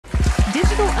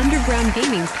Digital Underground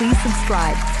Gaming, please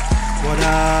subscribe. What up?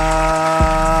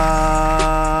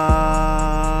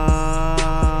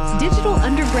 Digital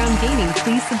Underground Gaming,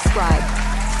 please subscribe.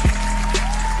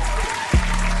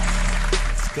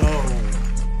 Let's go.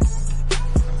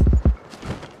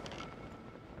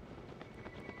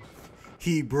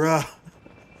 Hebra,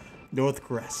 North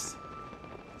Crest.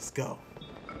 Let's go.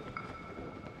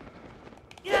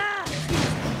 Yeah.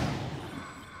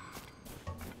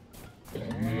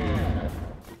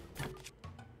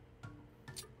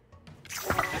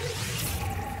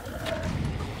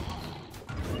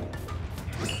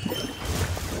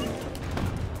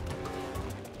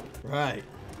 Right.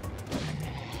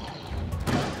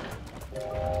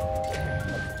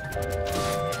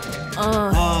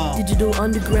 Digital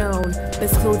Underground,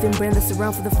 best clothing brand that's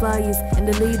around for the flyers and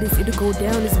the latest. It'll go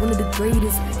down as one of the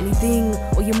greatest. Anything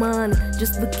on your mind,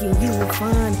 just look and you will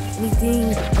find.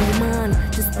 Anything on your mind,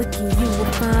 just look and you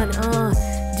will find.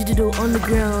 Digital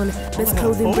Underground, best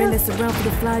clothing brand that's around for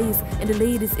the flyers and the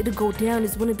latest. It'll go down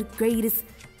as one of the greatest.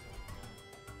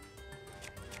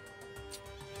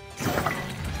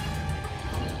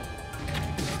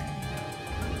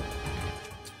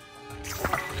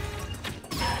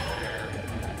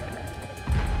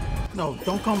 No,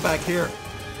 don't come back here.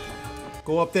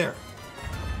 Go up there.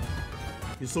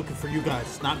 He's looking for you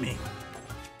guys, not me.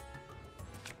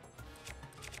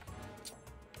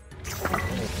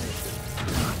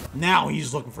 Now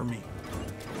he's looking for me.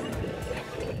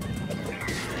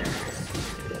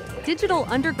 Digital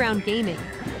Underground Gaming.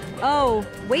 Oh,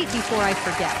 wait before I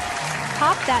forget.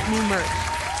 Pop that new merch.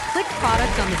 Click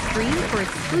product on the screen for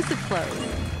exclusive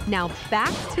clothes. Now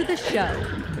back to the show.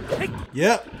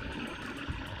 Yep.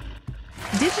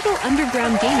 Digital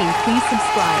Underground Gaming, please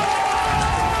subscribe.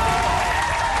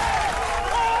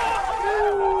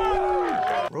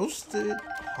 Roasted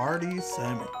hearty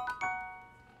salmon.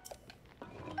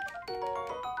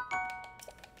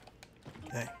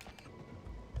 Okay.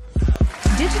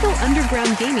 Digital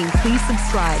Underground Gaming, please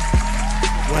subscribe.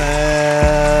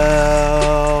 Well,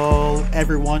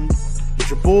 everyone, it's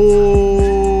your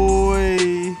boy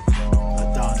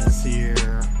Adonis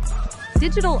here.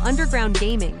 Digital Underground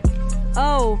Gaming.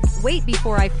 Oh, wait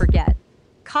before I forget.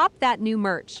 Cop that new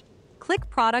merch. Click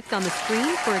product on the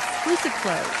screen for exclusive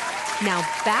clothes. Now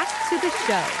back to the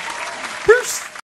show.